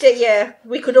they? Yeah,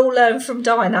 we could all learn from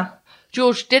Dinah.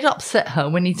 George did upset her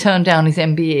when he turned down his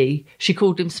MBE. She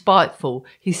called him spiteful.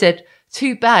 He said,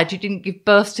 too bad you didn't give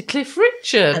birth to Cliff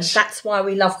Richard. And that's why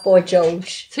we love Boy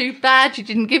George. Too bad you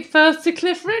didn't give birth to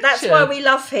Cliff Richard. That's why we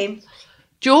love him.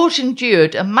 George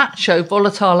endured a macho,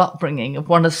 volatile upbringing of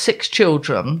one of 6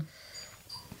 children.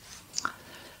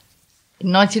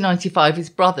 In 1995,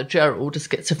 his brother Gerald, a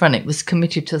schizophrenic, was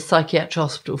committed to a psychiatric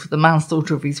hospital for the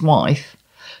manslaughter of his wife.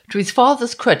 To his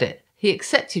father's credit, he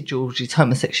accepted George's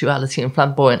homosexuality and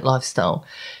flamboyant lifestyle.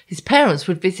 His parents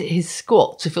would visit his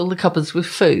squat to fill the cupboards with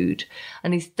food,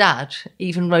 and his dad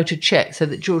even wrote a cheque so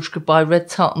that George could buy red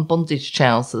tartan bondage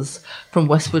trousers from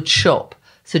Westwood's shop,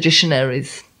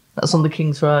 Seditionaries. That's on the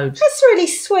King's Road. That's really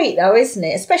sweet, though, isn't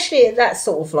it? Especially at that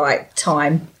sort of like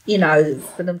time, you know,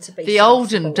 for them to be. The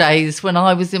olden days when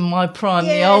I was in my prime.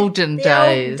 Yeah, the olden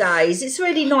days. It's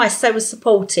really nice. They were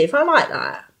supportive. I like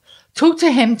that. Talk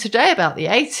to him today about the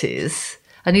 80s,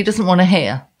 and he doesn't want to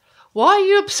hear. Why are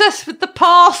you obsessed with the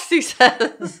past? He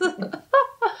says.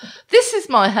 This is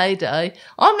my heyday.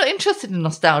 I'm not interested in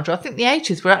nostalgia. I think the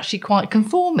 80s were actually quite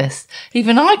conformist.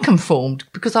 Even I conformed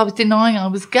because I was denying I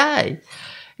was gay.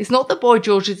 It's not that Boy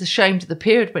George is ashamed of the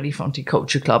period when he fronted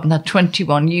Culture Club and had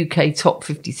 21 UK top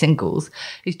 50 singles.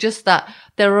 It's just that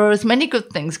there are as many good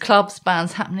things, clubs,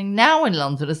 bands happening now in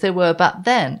London as there were back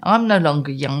then. I'm no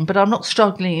longer young, but I'm not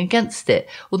struggling against it.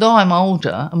 Although I'm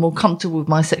older and more comfortable with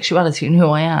my sexuality and who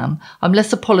I am, I'm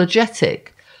less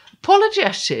apologetic.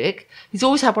 Apologetic? He's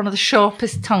always had one of the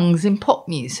sharpest tongues in pop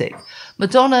music.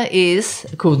 Madonna is,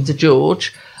 according to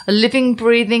George, a living,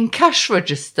 breathing cash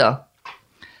register.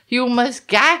 He almost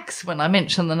gags when I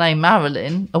mention the name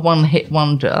Marilyn, a one-hit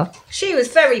wonder. She was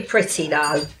very pretty,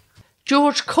 though.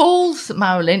 George calls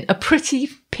Marilyn a pretty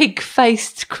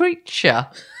pig-faced creature.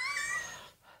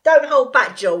 Don't hold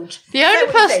back, George. The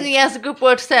only person he has a good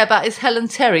word to say about is Helen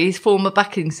Terry, his former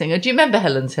backing singer. Do you remember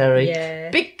Helen Terry? Yeah.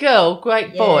 Big girl,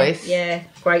 great voice. Yeah,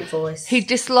 great voice. He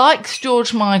dislikes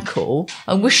George Michael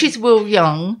and wishes Will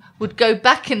Young would go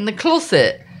back in the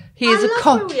closet. I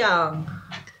love Will Young.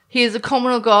 He is a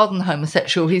communal garden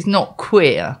homosexual. He's not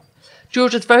queer.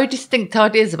 George has very distinct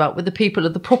ideas about whether people are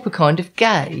the proper kind of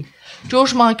gay.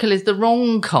 George Michael is the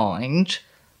wrong kind,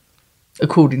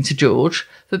 according to George,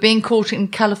 for being caught in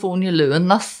California loo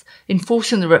and thus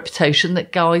enforcing the reputation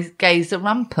that gays are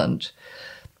rampant.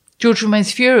 George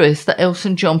remains furious that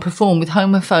Elton John performed with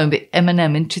homophobic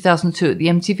Eminem in 2002 at the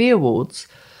MTV Awards.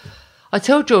 I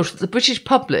tell George that the British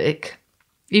public,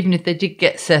 even if they did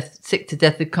get sick to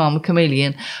death of Karma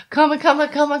Chameleon, Karma,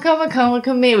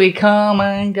 Chameleon, come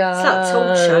and go. It's like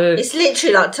torture. It's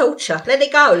literally like torture. Let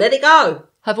it go.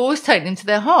 Have always taken him to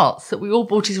their hearts that we all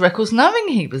bought his records knowing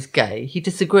he was gay. He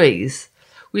disagrees.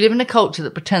 We live in a culture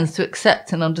that pretends to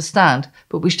accept and understand,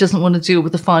 but which doesn't want to deal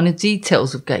with the finer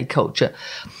details of gay culture.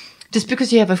 Just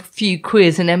because you have a few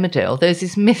queers in Emmerdale, there's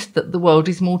this myth that the world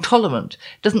is more tolerant.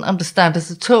 It doesn't understand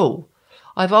us at all.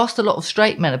 I've asked a lot of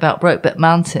straight men about Brokeback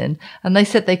Mountain, and they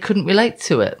said they couldn't relate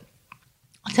to it.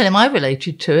 I tell him I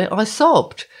related to it. I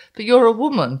sobbed. But you're a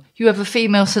woman. You have a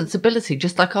female sensibility,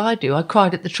 just like I do. I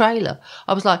cried at the trailer.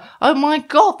 I was like, oh my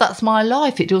God, that's my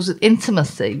life. It deals with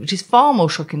intimacy, which is far more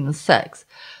shocking than sex.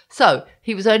 So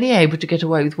he was only able to get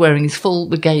away with wearing his full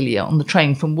regalia on the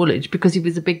train from Woolwich because he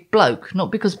was a big bloke,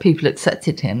 not because people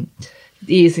accepted him.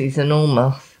 He's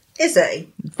enormous. Is he?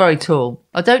 Very tall.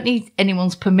 I don't need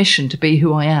anyone's permission to be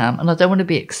who I am, and I don't want to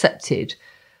be accepted.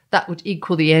 That would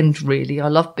equal the end, really. I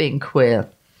love being queer.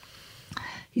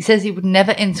 He says he would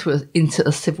never enter into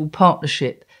a civil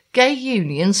partnership. Gay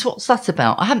unions, what's that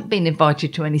about? I haven't been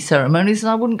invited to any ceremonies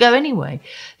and I wouldn't go anyway.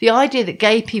 The idea that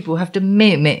gay people have to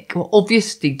mimic what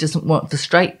obviously doesn't work for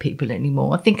straight people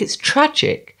anymore, I think it's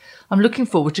tragic. I'm looking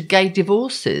forward to gay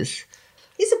divorces.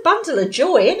 He's a bundle of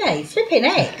joy, isn't he? Flipping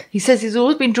heck. He says he's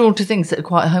always been drawn to things that are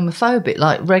quite homophobic,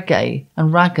 like reggae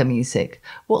and ragga music.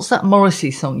 What's that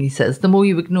Morrissey song, he says? The more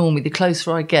you ignore me, the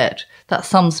closer I get. That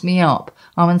sums me up.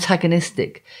 I'm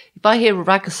antagonistic. If I hear a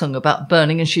ragga song about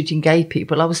burning and shooting gay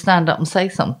people, I will stand up and say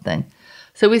something.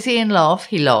 So is he in love?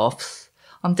 He laughs.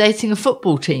 I'm dating a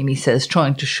football team, he says,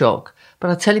 trying to shock. But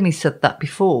I tell him he said that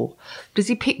before. Does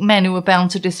he pick men who are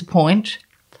bound to disappoint?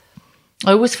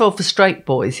 I always fall for straight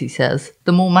boys, he says.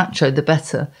 The more macho, the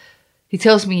better. He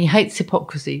tells me he hates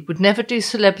hypocrisy, would never do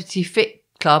Celebrity Fit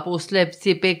Club or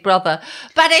Celebrity Big Brother.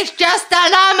 But it's just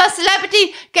that I'm a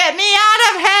celebrity. Get me out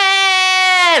of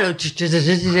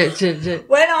here.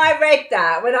 When I read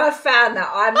that, when I found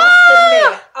that, I must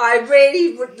admit, I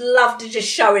really would love to just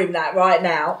show him that right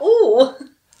now. Ooh.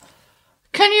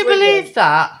 Can you Brilliant. believe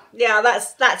that? Yeah,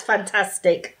 that's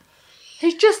fantastic.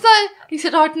 He's just like, he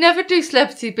said, I'd never do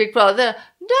Celebrity Big Brother.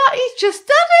 No, he's just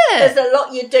done it. There's a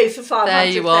lot you do for 500,000. There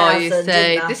you are, you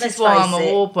see. This is why I'm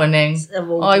award-winning.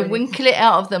 I winkle it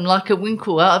out of them like a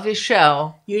winkle out of his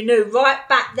shell. You knew right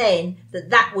back then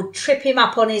that would trip him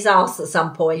up on his arse at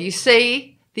some point. You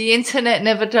see, the internet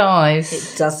never dies.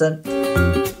 It doesn't.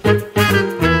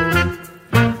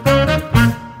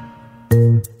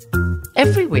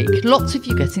 Every week, lots of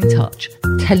you get in touch,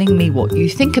 telling me what you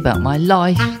think about my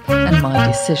life and my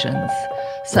decisions.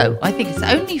 So I think it's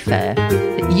only fair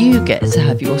that you get to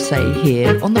have your say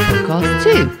here on the podcast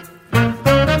too.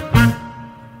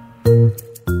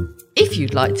 If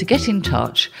you'd like to get in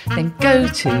touch, then go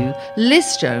to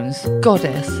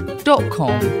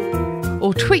lizjonesgoddess.com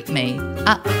or tweet me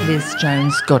at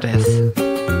lizjonesgoddess.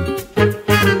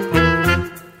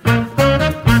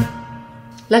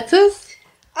 Letters?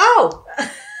 Oh!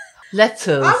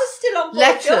 Letters. I was still on board,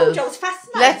 Letters. George. I was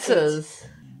fascinated. Letters.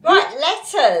 Right,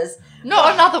 letters.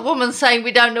 Not another woman saying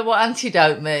we don't know what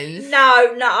antidote means.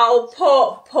 No,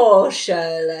 oh, poor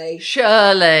Shirley.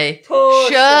 Shirley. Poor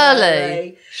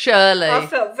Shirley. I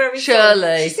felt very Shirley.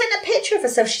 sorry. She sent a picture of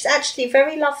herself. She's actually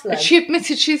very lovely. She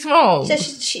admitted she's wrong. So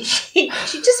she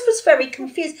just was very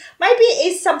confused. Maybe it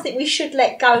is something we should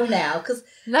let go now, because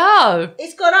No.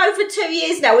 it's gone over 2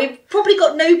 years now. We've probably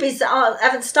got newbies that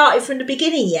haven't started from the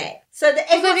beginning yet. So that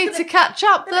Well, they need to catch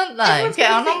up, don't they? everyone's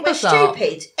Get our gonna think we're numbers up.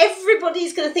 stupid.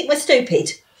 Everybody's going to think we're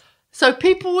stupid. So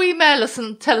people email us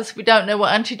and tell us we don't know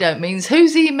what antidote means.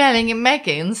 Who's emailing in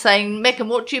Megan saying, Megan,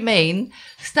 what do you mean?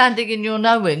 Standing in your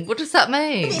knowing. What does that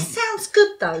mean? But it sounds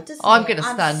good though, doesn't I'm it? gonna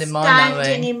stand in my Standing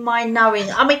knowing. in my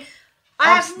knowing. I mean,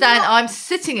 I'm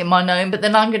sitting in my knowing, but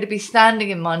then I'm going to be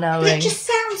standing in my knowing. It just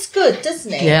sounds good,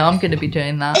 doesn't it? Yeah, I'm going to be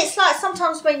doing that. It's like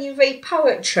sometimes when you read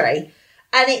poetry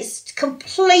and it's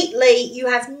completely, you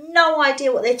have no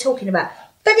idea what they're talking about.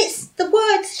 But it's the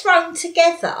words thrown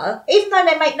together, even though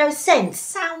they make no sense,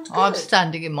 sound good. I'm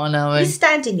standing in my knowing. You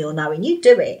stand in your knowing, you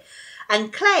do it.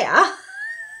 And Claire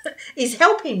is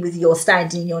helping with your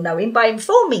standing in your knowing by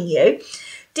informing you,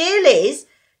 dear Liz,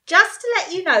 just to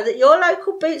let you know that your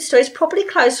local boot store is probably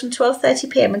closed from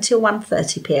 12:30pm until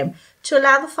 1:30pm to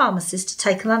allow the pharmacist to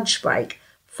take a lunch break.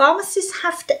 Pharmacists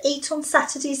have to eat on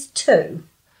Saturdays too.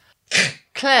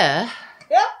 Claire?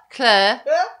 Yeah. Claire?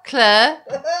 Yeah. Claire?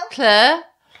 Claire?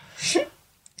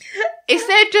 Is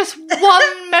there just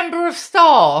one member of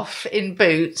staff in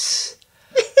Boots?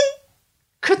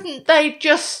 Couldn't they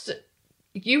just...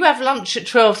 You have lunch at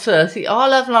 12:30,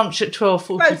 I'll have lunch at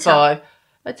 12:45.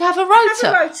 To have a rota.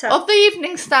 Have a rota. Of the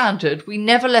Evening Standard, we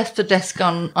never left the desk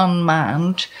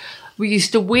unmanned. We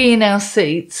used to wee in our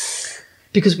seats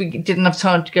because we didn't have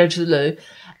time to go to the loo.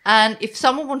 And if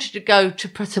someone wanted to go to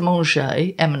Pret a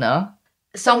Manger, Emina,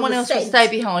 someone else would stay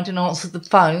behind and answer the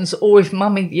phones, or if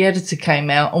Mummy, the editor,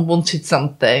 came out and wanted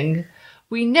something,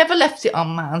 we never left it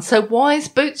unmanned. So why is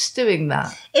Boots doing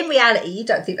that? In reality, you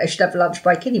don't think they should have a lunch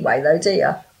break anyway, though, do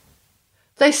you?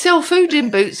 They sell food in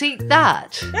Boots, eat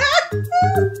that.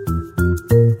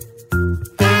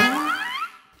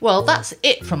 Well, that's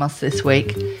it from us this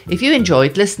week. If you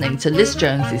enjoyed listening to Liz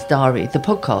Jones's Diary, the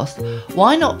podcast,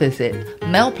 why not visit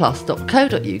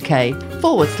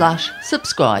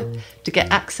mailplus.co.uk/subscribe to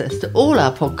get access to all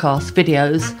our podcasts,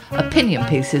 videos, opinion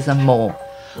pieces and more.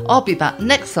 I'll be back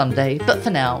next Sunday, but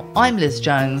for now, I'm Liz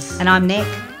Jones. And I'm Nick.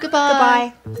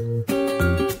 Goodbye. Goodbye.